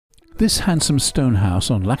This handsome stone house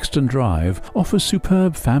on Laxton Drive offers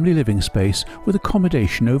superb family living space with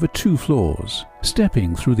accommodation over 2 floors.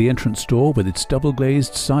 Stepping through the entrance door with its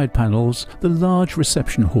double-glazed side panels, the large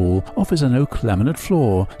reception hall offers an oak laminate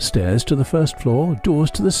floor, stairs to the first floor, doors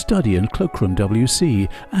to the study and cloakroom WC,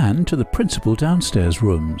 and to the principal downstairs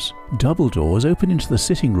rooms. Double doors open into the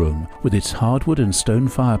sitting room with its hardwood and stone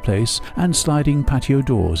fireplace and sliding patio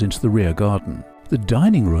doors into the rear garden. The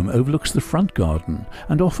dining room overlooks the front garden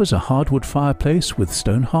and offers a hardwood fireplace with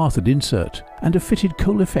stone hearth and insert, and a fitted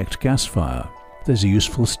coal-effect gas fire. There's a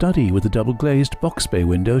useful study with a double-glazed box bay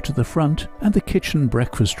window to the front, and the kitchen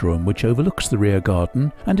breakfast room which overlooks the rear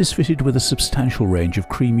garden and is fitted with a substantial range of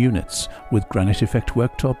cream units, with granite effect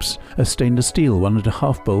worktops, a stainless steel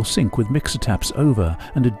 1.5 bowl sink with mixer taps over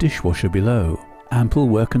and a dishwasher below. Ample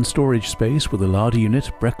work and storage space with a larder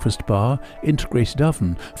unit, breakfast bar, integrated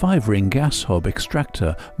oven, 5-ring gas hob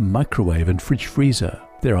extractor, microwave and fridge freezer.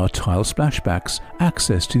 There are tile splashbacks,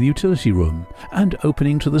 access to the utility room, and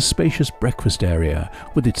opening to the spacious breakfast area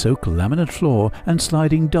with its oak laminate floor and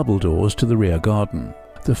sliding double doors to the rear garden.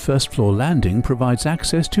 The first floor landing provides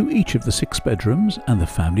access to each of the 6 bedrooms and the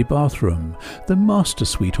family bathroom. The master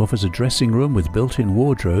suite offers a dressing room with built-in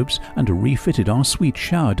wardrobes and a refitted ensuite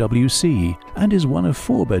shower WC, and is one of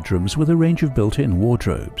 4 bedrooms with a range of built-in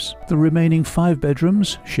wardrobes. The remaining 5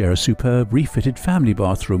 bedrooms share a superb refitted family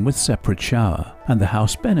bathroom with separate shower, and the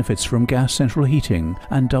house benefits from gas central heating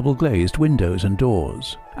and double-glazed windows and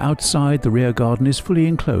doors. Outside, the rear garden is fully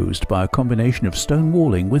enclosed by a combination of stone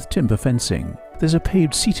walling with timber fencing. There's a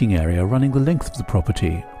paved seating area running the length of the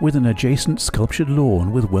property, with an adjacent sculptured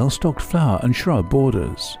lawn with well-stocked flower and shrub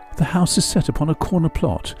borders. The house is set upon a corner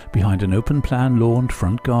plot behind an open-plan lawned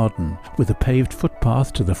front garden, with a paved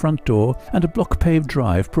footpath to the front door and a block-paved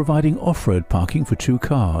drive providing off-road parking for 2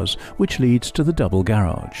 cars, which leads to the double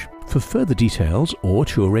garage. For further details or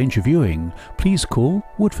to arrange a viewing, please call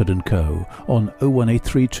Woodford & Co. on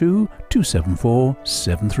 01832 274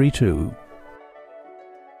 732.